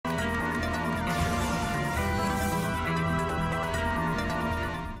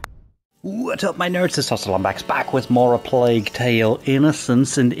What up, my nerds? It's ToastedLombax back with more A Plague Tale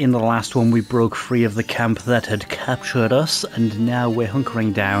Innocence, and in the last one we broke free of the camp that had captured us, and now we're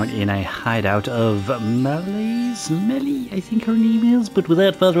hunkering down in a hideout of Melly, I think her name is, but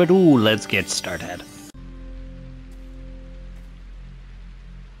without further ado, let's get started.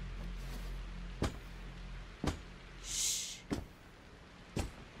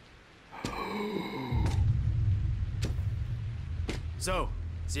 So,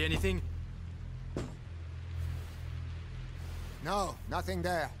 see anything? No, nothing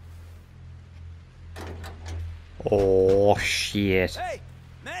there. Oh shit. Hey,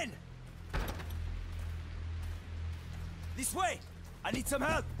 men! This way! I need some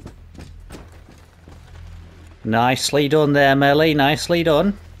help! Nicely done there, Melly, nicely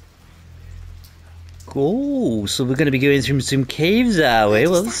done. Oh, so we're going to be going through some caves, are we?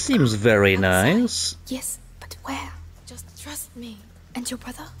 Well, this seems very nice. Yes, but where? Just trust me. And your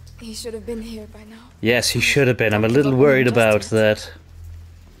brother? He should have been here by now. Yes, he should have been. I'm a little worried about that.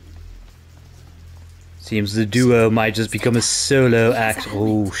 Seems the duo might just become a solo act.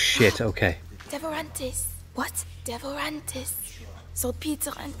 Oh shit, okay. Devorantis. What? Devorantis.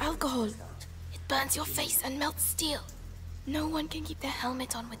 Saltpeter and alcohol. It burns your face and melts steel. No one can keep their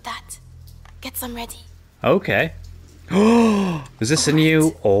helmet on with that. Get some ready. Okay. Oh, is this a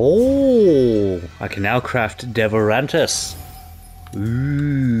new... Oh, I can now craft Devorantis.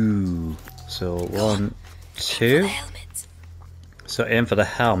 Ooh. So, 1, 2. So, aim for the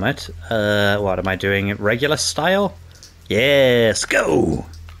helmet. What am I doing? Regular style? Yes, go!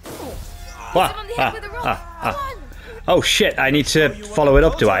 Oh shit, I need to follow it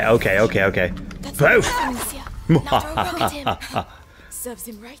up, do I? Okay. Both! Serves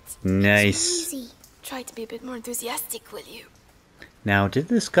him right. Nice. Try to be a bit more enthusiastic, will you? Now, did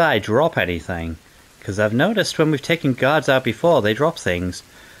this guy drop anything? Because I've noticed when we've taken guards out before, they drop things.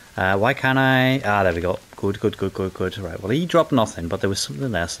 Why can't I... Ah, there we go. Good. Right, well, he dropped nothing, but there was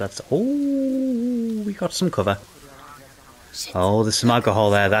something there, so that's... Oh, we got some cover. Shit. Oh, there's some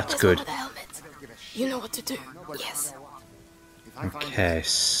alcohol there, that's There's good. one with the helmet. You know what to do. Yes. Okay,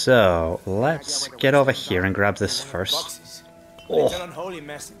 so let's get over here and grab this first. Oh,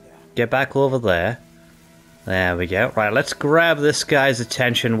 get back over there. There we go. Right, let's grab this guy's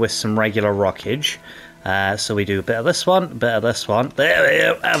attention with some regular rockage. So we do a bit of this one, bit of this one. There we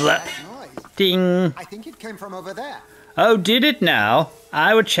go, have that. Ding. I think it came from over there. Oh, did it now?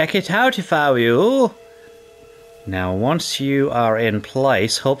 I would check it out if I were you. Now, once you are in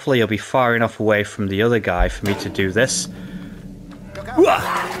place, hopefully you'll be far enough away from the other guy for me to do this.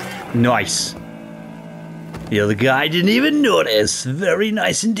 Nice. The other guy didn't even notice. Very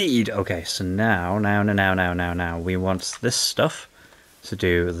nice indeed. Okay, so now, we want this stuff to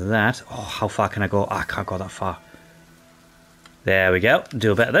do that. Oh, how far can I go? I can't go that far. There we go.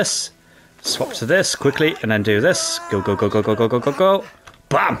 Do a bit of this. Swap to this quickly, and then do this. Go.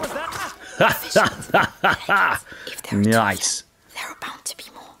 Bam! Nice. There are bound to be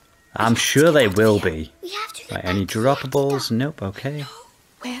more. I'm sure they will be. Right, any droppables? Nope, okay.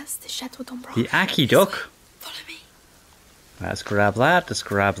 Where's the Chateau d'Ombrage? The Aki Duck. Follow me. Let's grab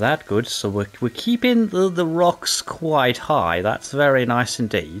that, good. So we're keeping the rocks quite high, that's very nice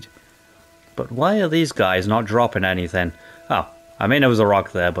indeed. But why are these guys not dropping anything? Oh, I mean there was a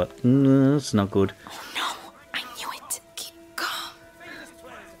rock there, but it's not good. Oh no, I knew it. Keep calm.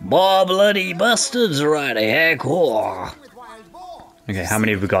 More bloody bastards right here, cool. Okay, how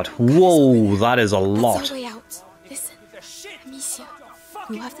many have we got? Whoa, that is a lot. That's our way out. Listen, Amecia,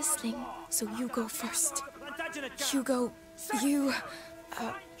 you have the sling, so you go first. Hugo, you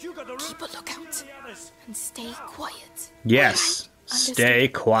keep a lookout and stay quiet. Yes, stay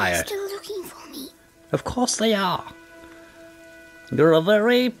quiet. They're still looking for me. Of course they are. You're a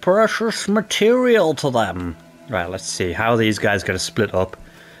very precious material to them. Right, let's see. How are these guys going to split up?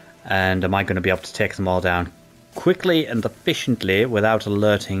 And am I going to be able to take them all down quickly and efficiently without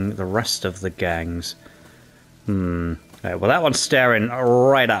alerting the rest of the gangs? Right, well, that one's staring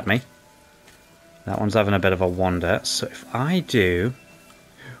right at me. That one's having a bit of a wander. So if I do...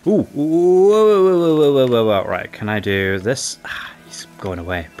 Ooh, whoa. Right, can I do this? Ah, he's going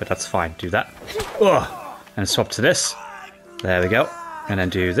away, but that's fine. Do that. Oh, and swap to this. There we go. And then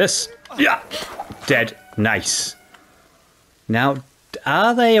do this. Yeah, dead. Nice. Now,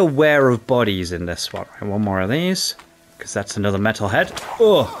 are they aware of bodies in this one? Right, one more of these, because that's another metal head.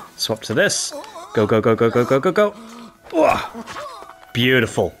 Oh, swap to this. Go. Oh,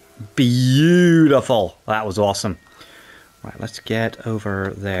 beautiful. That was awesome. Right, let's get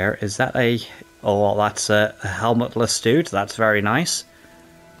over there. Is that a... Oh, that's a helmetless dude. That's very nice.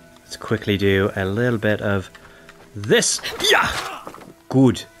 Let's quickly do a little bit of this. Yeah!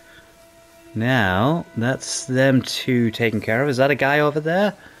 Good. Now, that's them two taken care of. Is that a guy over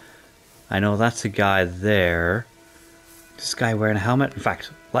there? I know that's a guy there. This guy wearing a helmet? In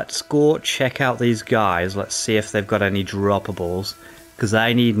fact, let's go check out these guys. Let's see if they've got any droppables. Because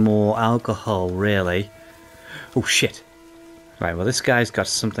I need more alcohol, really. Oh, shit. Right, well, this guy's got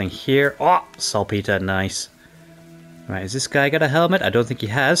something here. Oh, saltpeter, nice. Right, has this guy got a helmet? I don't think he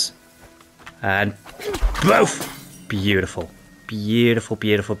has. And both! Beautiful. Beautiful,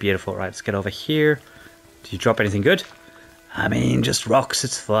 beautiful, beautiful. Right, let's get over here. Did you drop anything good? I mean, just rocks,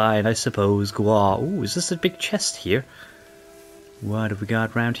 it's fine, I suppose. Go on. Ooh, is this a big chest here? What have we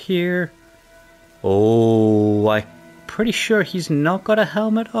got around here? Oh, I'm pretty sure he's not got a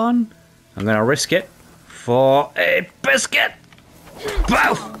helmet on. I'm gonna risk it for a biscuit.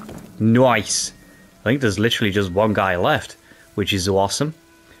 Both! Nice. I think there's literally just one guy left, which is awesome.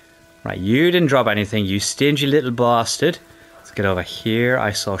 Right, you didn't drop anything, you stingy little bastard. Let's get over here.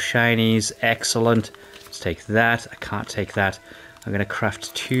 I saw shinies. Excellent. Let's take that. I can't take that. I'm going to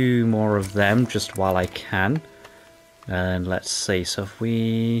craft 2 more of them just while I can. And let's see. So if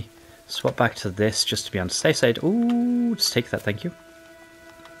we swap back to this just to be on the safe side. Ooh, let's take that. Thank you.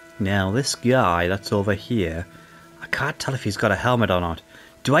 Now, this guy that's over here, I can't tell if he's got a helmet or not.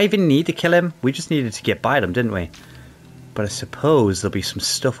 Do I even need to kill him? We just needed to get by them, didn't we? But I suppose there'll be some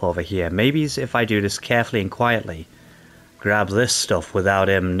stuff over here. Maybe if I do this carefully and quietly, grab this stuff without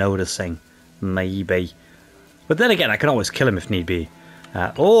him noticing. Maybe. But then again, I can always kill him if need be.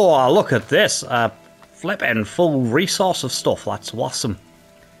 Oh, look at this. Flippin' full resource of stuff. That's awesome.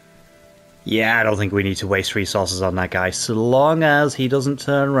 Yeah, I don't think we need to waste resources on that guy. So long as he doesn't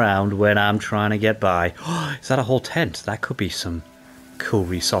turn around when I'm trying to get by. Is that a whole tent? That could be some cool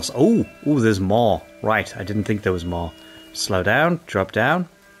resource. Oh, there's more. Right, I didn't think there was more. Slow down. Drop down.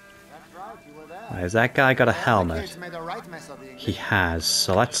 Has that guy got a helmet? He has.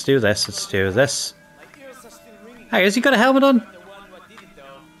 So let's do this. Let's do this. Hey, has he got a helmet on?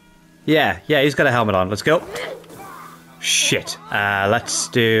 Yeah, he's got a helmet on. Let's go. Shit. Let's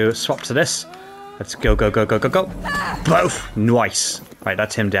do swap to this. Let's go. Both. Nice. Right,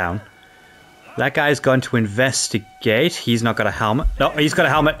 that's him down. That guy's going to investigate. He's not got a helmet. No, he's got a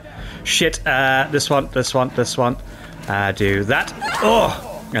helmet. Shit. This one. Do that. Oh.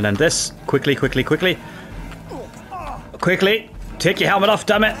 And then this. Quickly. Quickly. Take your helmet off,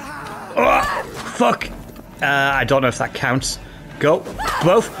 damn it. Oh, fuck. I don't know if that counts. Go.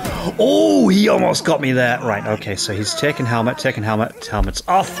 Both. Oh, he almost got me there. Right, okay, so he's taking helmet. Helmet's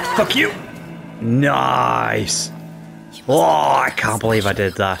off. Fuck you. Nice. Oh, I can't believe I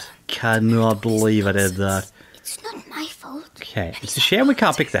did that. Cannot believe I did that. It's not my fault. Okay, it's a shame we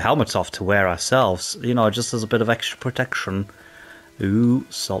can't pick the helmets off to wear ourselves. You know, just as a bit of extra protection. Ooh,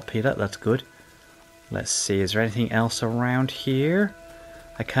 saltpeter, that's good. Let's see, is there anything else around here?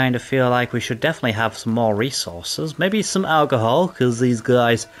 I kind of feel like we should definitely have some more resources. Maybe some alcohol, because these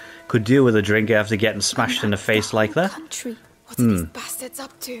guys could do with a drink after getting smashed in the face like that. Country. What are these bastards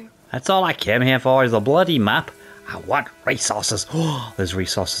up to? That's all I came here for, is a bloody map. I want resources. Oh, there's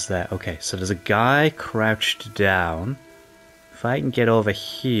resources there. Okay, so there's a guy crouched down. If I can get over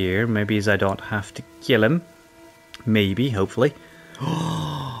here, maybe I don't have to kill him. Maybe, hopefully.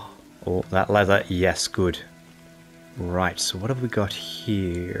 Oh, that leather. Yes, good. Right, so what have we got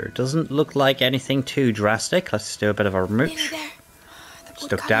here? Doesn't look like anything too drastic. Let's do a bit of a mooch.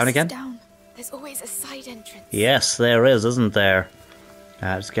 Stuck down again. There's always a side entrance. Yes, there is, isn't there?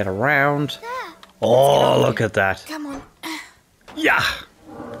 Let's get around. Oh, look at that. Come on. Yeah.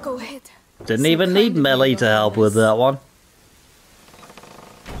 Go ahead. Didn't even need Melly to help with that one.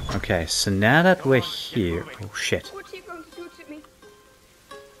 Okay, so now that we're here... Oh, shit. What are you going to do to me?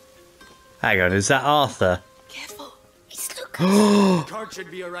 Hang on, is that Arthur? Careful. It's Lucas. Cart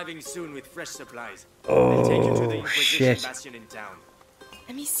should be arriving soon with fresh supplies. Oh, take you to the Inquisition shit. Bastion in town.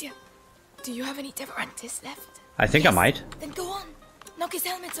 Amecia, do you have any Deverantis left? I think I might. Then go on. Knock his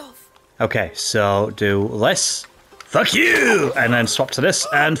helmet off. Okay, so do this. Fuck you! And then swap to this,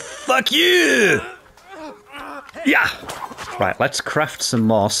 and fuck you! Yeah! Right, let's craft some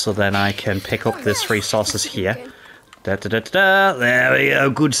more so then I can pick up this resources here. There we go,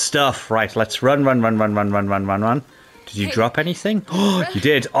 good stuff. Right, let's run. Did you drop anything? Oh, you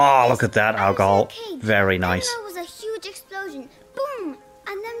did. Oh, look at that alcohol. Very nice. There was a huge explosion. Boom!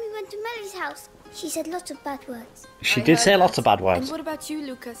 And then we went to Melly's house. She said lots of bad words. She did say lots of bad And words. what about you,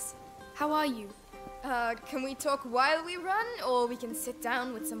 Lucas? How are you? Can we talk while we run, or we can sit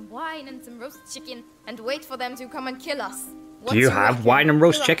down with some wine and some roast chicken and wait for them to come and kill us? Do you have wine and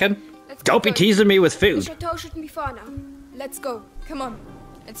roast chicken? Don't be teasing me with The food. chateau shouldn't be far now. Let's go. Come on.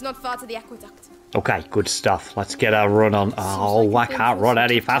 It's not far to the aqueduct. Okay, good stuff. Let's get a run on. Oh, I can't run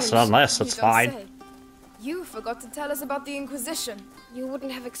any faster than this. It's You don't fine. say. You forgot to tell us about the Inquisition. You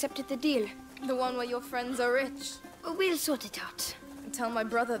wouldn't have accepted the deal. The one where your friends are rich. We'll sort it out. Tell my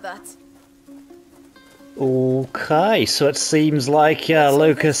brother that. Okay, so it seems like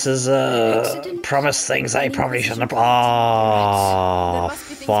Lucas has promised things I probably shouldn't have. There Oh, must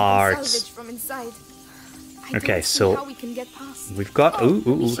be things we can farts. salvage from inside. I Okay, don't see so how we can get past. we've got. Ooh,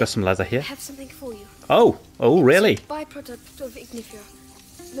 we've got some leather I here. have something for you. Oh, really? Byproduct of Ignifera.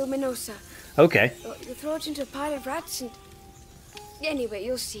 Luminosa. Okay. You throw it into a pile of rats and... Anyway,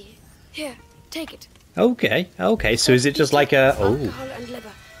 you'll see. Here, take it. Okay. So is it just like a? Oh, Alcohol and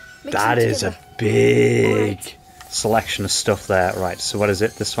liver. Mix that them is a together. big Alright. selection of stuff there. Right. So what is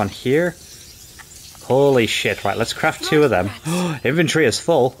it? This one here. Holy shit! Right. Let's craft 2 of them. Inventory is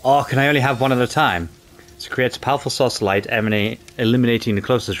full. Oh, can I only have one at a time? So it creates a powerful source of light, eliminating the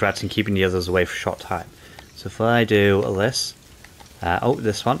closest rats and keeping the others away for a short time. So if I do this,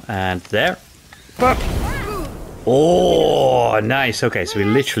 this one and there. Oh, nice. Okay, so we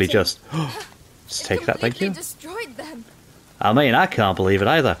literally just take that. Thank you. Destroyed them. I mean, I can't believe it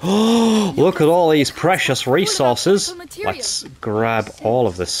either. Look at all these precious resources. Let's grab all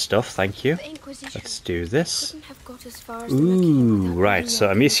of this stuff. Thank you. The Inquisition Let's do this. wouldn't have got as far as the Mercury Ooh, without right. being So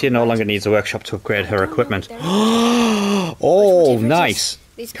there. Amecia no longer needs a workshop to upgrade her I don't know equipment. what they're Oh, Whatever it nice. is,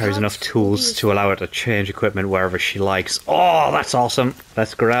 these Carries enough cards will tools be to allow her to change equipment wherever she likes. Oh, that's awesome.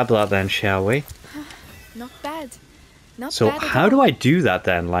 Let's grab that then, shall we? Not bad. Not So bad at how all. do I do that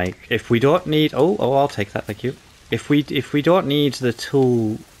then? Like, if we don't need... Oh, I'll take that, thank you. If we don't need the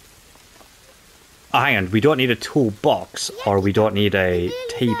tool... Hang on, we don't need a toolbox, or we don't need a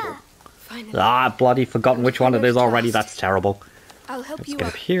table. Finally. Ah, bloody forgotten which one it is already. That's terrible. I'll help Let's you get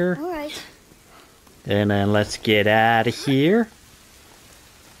up. up here. Alright. And then let's get out of here.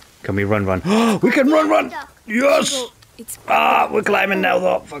 Can we run? We can run! Yes! It's Ah, we're climbing now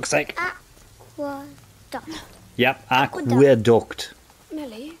though, fuck's sake. Aqueduct. Yep, aqueduct.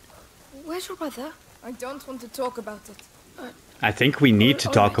 Melly, where's your brother? I don't want to talk about it. I think we need to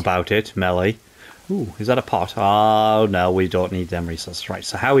talk about it, Melly. Ooh, is that a pot? Oh, no, we don't need them resources. Right,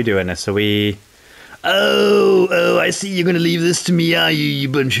 so how are we doing this? Are we... Oh, I see you're going to leave this to me, are you, you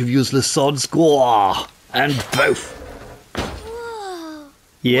bunch of useless sods? Go and both. Whoa.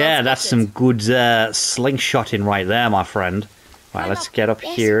 Yeah, Well that's some good slingshotting right there, my friend. Right, let's get up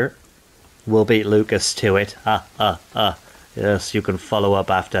here. We'll beat Lucas to it. Yes, you can follow up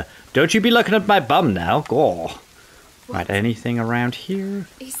after. Don't you be looking at my bum now. Go. Right, anything around here?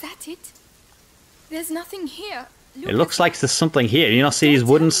 Is that it? There's nothing here. It looks like there's something here. You not see these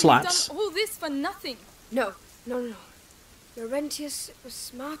wooden slats? Done all this for nothing. No. Laurentius was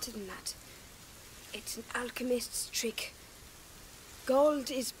smarter than that. It's an alchemist's trick.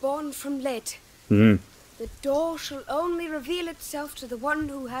 Gold is born from lead. Hmm. The door shall only reveal itself to the one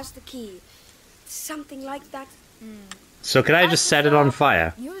who has the key. Something like that. So can I just set it on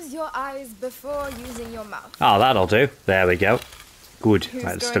fire? Use your eyes before using your mouth. Oh, that'll do. There we go. Good. Who's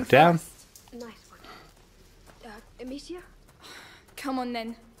Right, it's going stuck down. first? Nice one. Amecia? Come on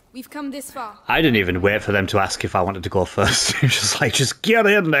then. We've come this far. I didn't even wait for them to ask if I wanted to go first. Just like, just get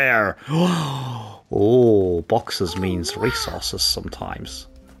in there. Oh, boxes means resources sometimes.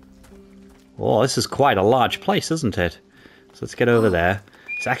 Oh, this is quite a large place, isn't it? So let's get over there.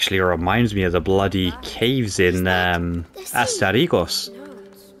 This actually reminds me of the bloody caves in Astarigos.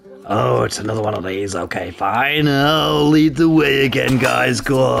 Oh, it's another one of these. Okay, fine. I'll lead the way again, guys.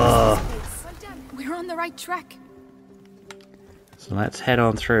 Go. We're on the right track. So let's head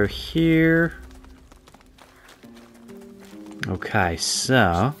on through here. Okay,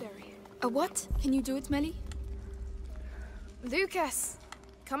 so... A what? Can you do it, Melly? Lucas,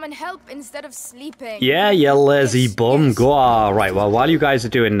 come and help instead of sleeping. Yeah, you lazy bum. Go on. Right, well, while you guys are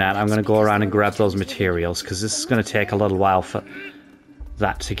doing that, I'm going to go around and grab those materials, because this is going to take a little while for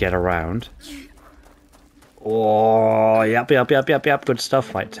that to get around. Oh, yep. Good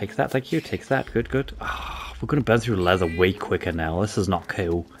stuff. Right, take that. Thank you. Take that. Good. Oh, we're going to burn through leather way quicker now. This is not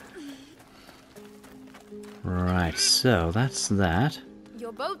cool. Right, so that's that.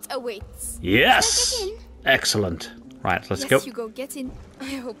 Your boat awaits. Yes! Excellent. Right, let's go. Yes, Hugo, get in. I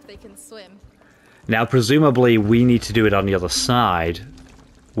hope they can swim. Now, presumably, we need to do it on the other side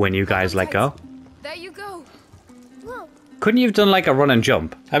when you guys let go. There you go. Whoa. Couldn't you have done like a run and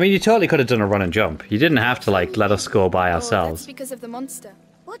jump? I mean, you totally could have done a run and jump. You didn't have to like let us go by Oh, that's ourselves. because of the monster.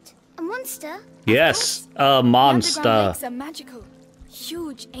 What? A monster? Yes, a The underground monster. lakes are magical.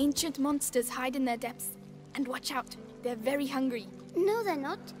 Huge, ancient monsters hide in their depths. And watch out, they're very hungry. No, they're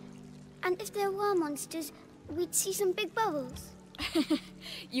not. And if there were monsters, we'd see some big bubbles.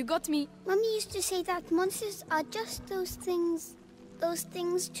 You got me. Mummy used to say that monsters are just those things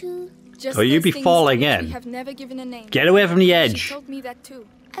too. Just Oh, you those be things falling to which in. We have never given a name. Get away from the She edge. told me that too.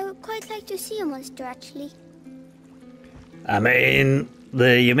 I would quite like to see a monster, actually. I mean,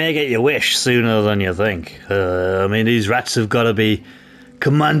 you may get your wish sooner than you think. I mean, these rats have got to be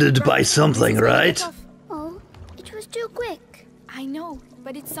commanded by something, right? Oh, it was too quick. I know,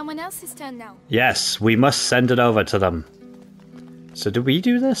 but it's someone else's turn now. Yes, we must send it over to them. So do we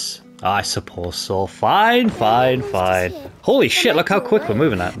do this? I suppose so. Fine. Holy shit, look how quick we're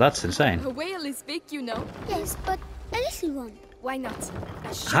moving at. That's insane. A whale is big, you know. Yes, but a little one. Why not?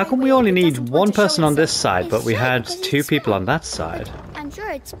 How come we only need one person on this side, but we had two people on that side? I'm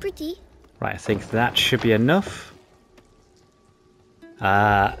sure it's pretty. Right, I think that should be enough.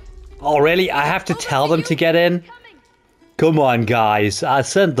 Oh really? I have to tell them to get in? Come on, guys. I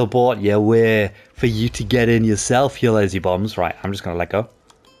sent the boat your way for you to get in yourself, you lazy bums. Right, I'm just gonna let go.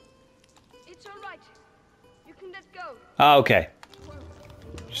 It's all right. You can let go. Oh, okay.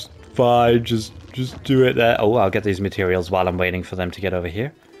 Just fine, just do it there. Oh, I'll get these materials while I'm waiting for them to get over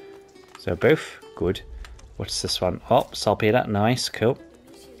here. So both, good. What's this one? Oh, saltpeter, nice, cool.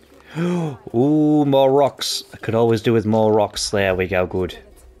 Ooh, more rocks. I could always do with more rocks. There we go, good.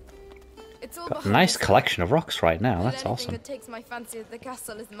 It's all Got a nice collection of rocks right now, that's Anything awesome. that takes my fancy at the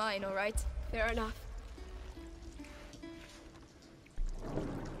castle is mine, alright? Fair enough.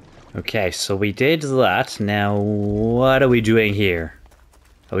 Okay, so we did that. Now, what are we doing here?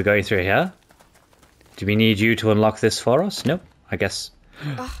 Are we going through here? Do we need you to unlock this for us? Nope, I guess.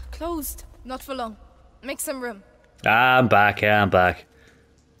 Closed. Not for long. Make some room. I'm back. Oh,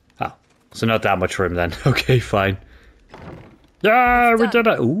 so not that much room then. Okay, fine. Yeah, we did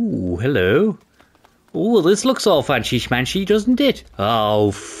it. Ooh, hello. Ooh, this looks all fancy schmancy, doesn't it?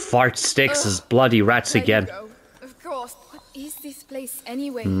 Oh, fart sticks as bloody rats There again. you go. Of course. What is this place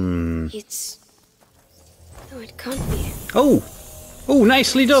anyway? It's... No, it can't be. Oh,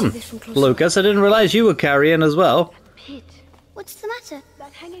 nicely done. this from close Lucas, I didn't realise you were carrying as well. Pit. What's the matter?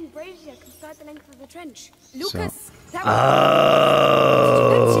 That hanging brazier can start the length of the trench. Lucas! That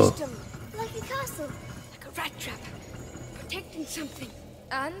Oh. system. Like a castle. Like a rat trap. Protecting something.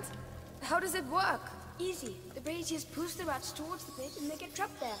 And? How does it work? Easy. The braziers push the rats towards the pit and they get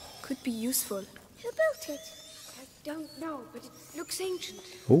trapped there. Could be useful. Who built it? I don't know, but it looks ancient.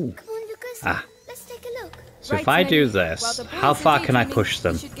 Ooh. Come on, Lucas. Let's take a look. So if Right, I do Nelly. While this, the how boys are far can I daydreaming, push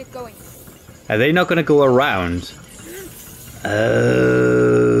them? we should get going. Are they not going to go around?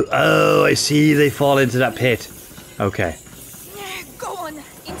 Oh, I see. They fall into that pit. Okay. Yeah, go on!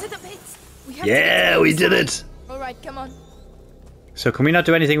 Into the pit! We have Yeah, we did it. Alright, come on. So can we not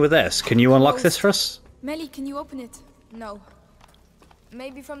do anything with this? Can you unlock this for us? Melly, can you open it? No.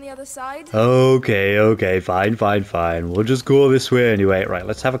 Maybe from the other side? Okay, fine. We'll just go this way anyway. Right,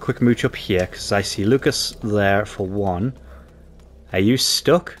 let's have a quick mooch up here, because I see Lucas there for one. Are you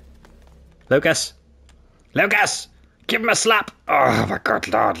stuck? Lucas! Give him a slap! Oh my god,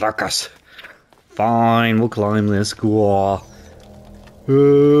 Lord, Lucas. Fine, we'll climb this. Go.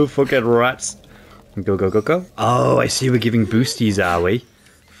 Oh, fucking rats. Go. Oh, I see we're giving boosties, are we?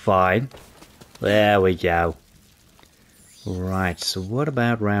 Fine. There we go. Right, so what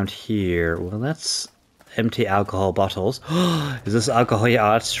about round here? Well, that's empty alcohol bottles. Is this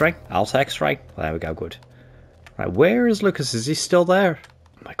alcohol strike? Altax strike? There we go, good. Right, where is Lucas? Is he still there?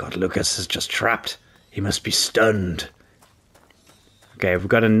 Oh my god, Lucas is just trapped. He must be stunned. Okay, we've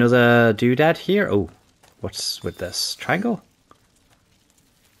got another doodad here. Oh, what's with this? Triangle?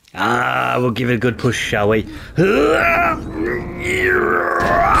 We'll give it a good push, shall we?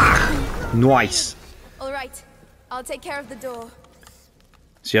 Nice. Alright, I'll take care of the door.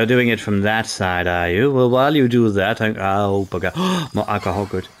 So you're doing it from that side, are you? Well, while you do that, oh, bugger. More alcohol,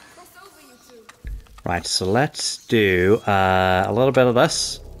 good. Right, so let's do a little bit of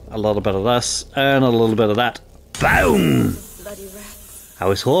this, a little bit of this, and a little bit of that. Boom! Bloody rats. I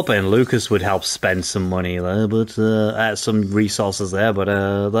was hoping Lucas would help spend some money there, but some resources there,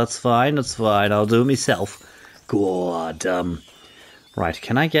 but that's fine, I'll do it myself. God, right,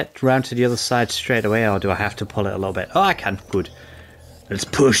 can I get round to the other side straight away, or do I have to pull it a little bit? Oh, I can, good. Let's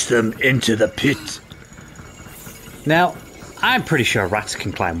push them into the pit. Now, I'm pretty sure rats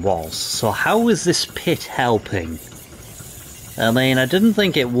can climb walls, so how is this pit helping? I mean, I didn't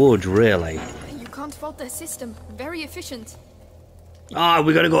think it would, really. You can't fault their system. Very efficient. Oh,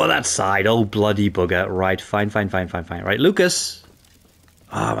 we gotta go on that side. Oh, bloody bugger. Right, fine. Right, Lucas.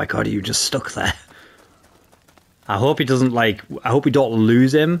 Oh my god, are you just stuck there? I hope he doesn't, I hope we don't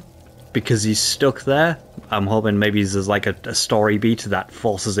lose him because he's stuck there. I'm hoping maybe there's, a story beat that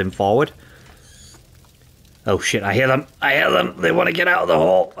forces him forward. Oh shit, I hear them. I hear them. They want to get out of the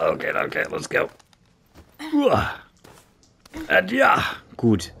hole. Okay, let's go. And yeah,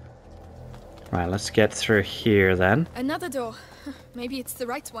 good. Right, let's get through here then. Another door. Maybe it's the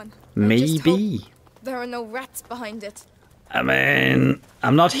right one. Maybe. There are no rats behind it. I mean,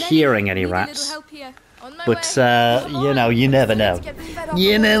 I'm not hearing any rats. But, you know, you never know.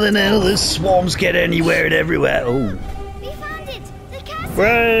 You never know, the swarms get anywhere and everywhere. Oh. We found it! The castle!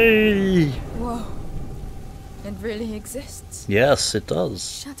 Hooray! Whoa. It really exists. Yes, it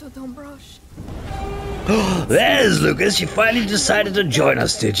does. Chateau d'Ombrage. There's Lucas, you finally decided to join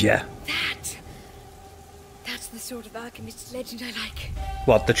us, did you? That's the sort of alchemist's legend I like.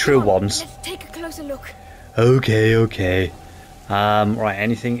 What, the true ones? Let's take a closer look. Okay. Right,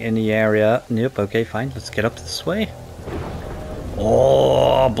 anything in the area? Nope, okay, fine. Let's get up this way.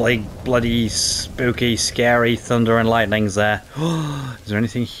 Oh, bloody spooky, scary thunder and lightning's there. Is there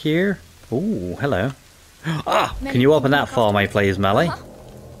anything here? Oh, hello. Ah, can you open that for me, please, Melly?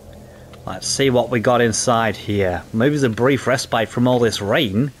 Let's see what we got inside here. Maybe it's a brief respite from all this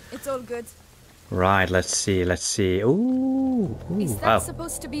rain. It's all good. Right, let's see. Ooh. Is that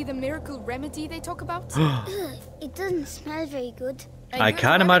supposed to be the miracle remedy they talk about? It doesn't smell very good. I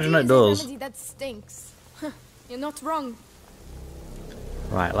can't imagine it does. A remedy that stinks. You're not wrong.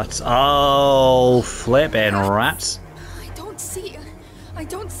 Right, let's... Oh, flipping rats. I don't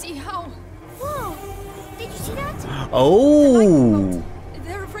see how. Whoa! Did you see that? Oh!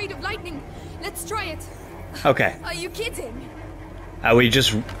 They're afraid of lightning. Let's try it. Okay. Are you kidding? Are we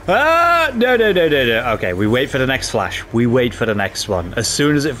just... Ah! No. Okay, we wait for the next flash. We wait for the next one. As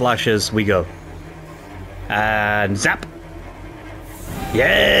soon as it flashes, we go. And zap!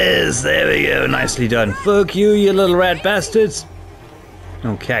 Yes! There we go. Nicely done. Fuck you, you little rat bastards!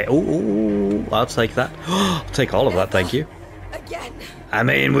 Okay. Oh, I'll take that. I'll take all of that, thank you. Again. I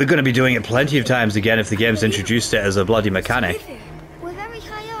mean, we're going to be doing it plenty of times again if the game's introduced it as a bloody mechanic. We're very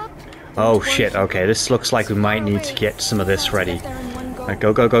high up. Oh shit, okay, this looks like we might need to get some of this ready. Right,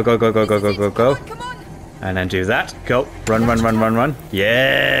 go. And then do that. Go. Run.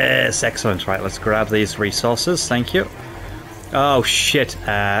 Yes, excellent. Right, let's grab these resources, thank you. Oh shit,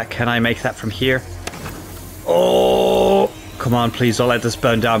 can I make that from here? Oh, come on, please don't let this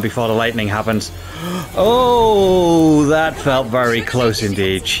burn down before the lightning happens. Oh, that felt very close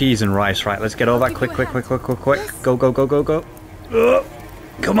indeed. Cheese and rice. Right, let's get all that quick. Go.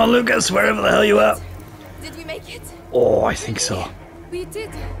 Come on, Lucas, wherever the hell you are. Did we make it? Oh, I think so. We did.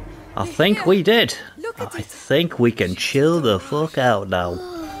 I think we did. Look at I think we can chill the fuck out now.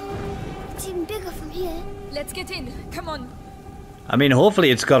 It's even bigger from here. Let's get in. Come on. I mean, hopefully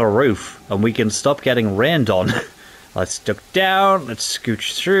it's got a roof and we can stop getting rained on. Let's duck down. Let's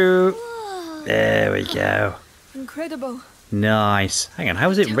scooch through. There we go. Incredible. Nice. Hang on, how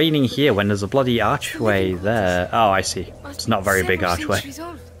is it raining here when there's a bloody archway there? Oh, I see. It's not a very big archway.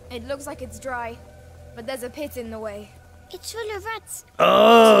 It looks like it's dry, but there's a pit in the way. It's full of rats.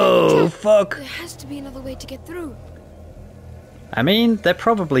 Oh, fuck. There has to be another way to get through. I mean, there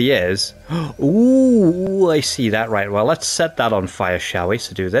probably is. Ooh, I see that. Right, well, let's set that on fire, shall we?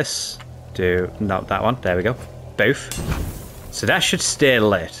 So do this. No, that one. There we go. Both. So that should stay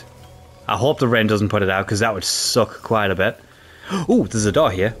lit. I hope the rain doesn't put it out, because that would suck quite a bit. Ooh, there's a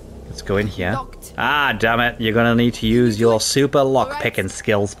door here. Let's go in here. Locked. Ah, damn it. You're going to need to use your super lock-picking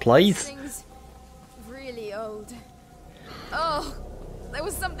skills, please. Thing's really old. Oh, there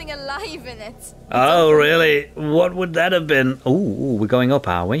was something alive in it. Oh, really? What would that have been? Ooh, we're going up,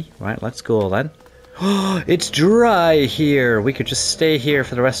 are we? Right, let's go then. It's dry here. We could just stay here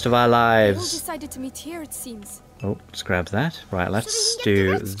for the rest of our We all lives. decided to meet here, it seems. Oh, let's grab that. Right, let's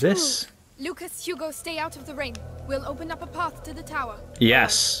do this. Lucas, Hugo, stay out of the rain. We'll open up a path to the tower.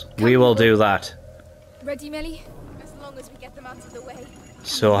 Yes, we will do that. Ready, Melly? As long as we get them out of the way.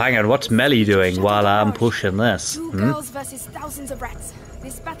 So hang on, what's Melly doing while I'm pushing this? Two girls versus thousands of rats.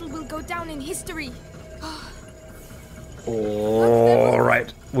 This battle will go down in history.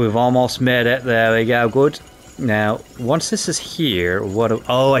 Alright, we've almost made it. There we go, good. Now, once this is here,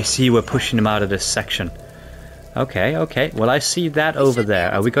 oh, I see, we're pushing them out of this section. Okay. Well, I see that over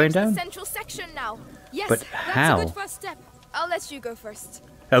there. Are we going down? Central section now. Yes, But that's how? a good first step. I'll let you go first.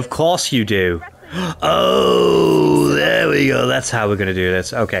 Of course you do. Oh, there we go. That's how we're going to do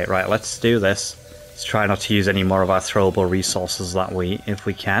this. Okay, right, let's do this. Let's try not to use any more of our throwable resources if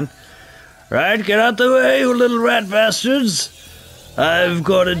we can. Right, get out the way, you little rat bastards. I've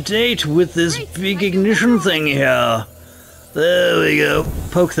got a date with this big ignition thing here. There we go.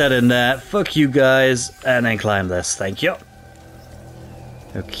 Poke that in there. Fuck you guys. And then climb this. Thank you.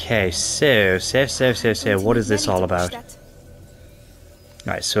 Okay, so, what is this all about?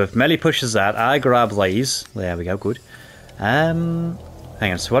 Right, so if Melly pushes that, I grab these. There we go, good. Hang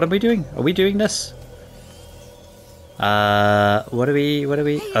on, so what are we doing? Are we doing this? What are we...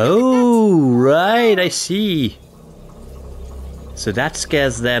 Hey, oh, right, I see. So that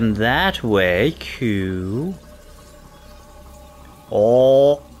scares them that way. Cool.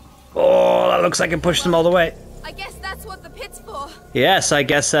 Oh, that looks like it pushed them all the way. I guess that's what the pit's for. Yes, I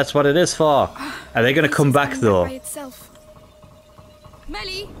guess that's what it is for. Are they going to come back, though?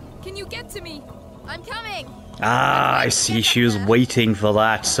 Melly, can you get to me? I'm coming. Ah, I see. She was waiting for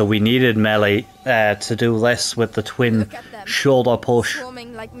that, so we needed Melly to do this with the twin shoulder push.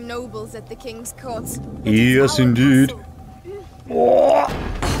 Swarming like nobles at the king's courts. Yes, indeed. Oh,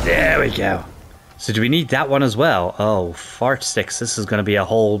 there we go. So do we need that one as well? Oh, fart sticks. This is going to be a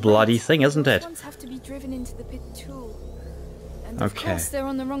whole bloody thing, isn't it? Ones have to be driven into the pit too. And of Okay. course they're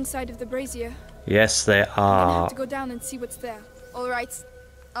on the wrong side of the brazier. Yes, they I'm gonna are. have to go down and see what's there. All right,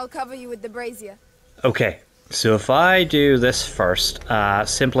 I'll cover you with the brazier. Okay, so if I do this first,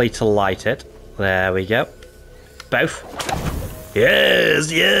 simply to light it. There we go. Both.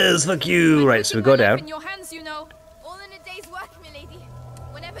 Yes, yes, fuck you. Right, so we go down. In your hands, you know. All in a day's work, milady.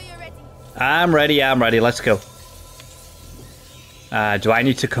 Whenever you're ready. I'm ready, let's go. Do I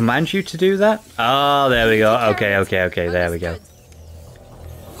need to command you to do that? Oh, there we go. Okay, there we go.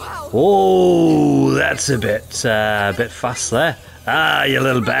 Wow. Oh, that's a bit fast there. Ah, you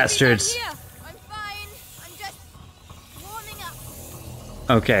little bastards. Here. I'm fine. I'm just warming up.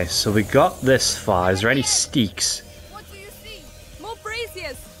 Okay, so we got this far. Is there any steaks? What do you see? More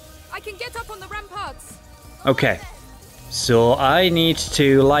braziers! I can get up on the ramparts! Okay, so I need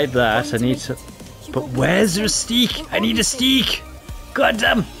to light that. I need to... But where's your steak? I need a steak! God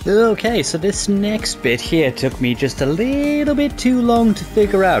damn! Okay, so this next bit here took me just a little bit too long to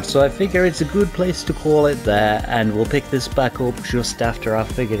figure out, so I figure it's a good place to call it there, and we'll pick this back up just after I've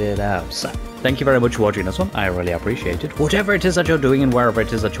figured it out. So, thank you very much for watching this one. I really appreciate it. Whatever it is that you're doing and wherever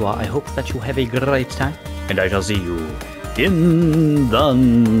it is that you are, I hope that you have a great time, and I shall see you in the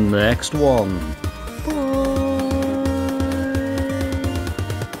next one.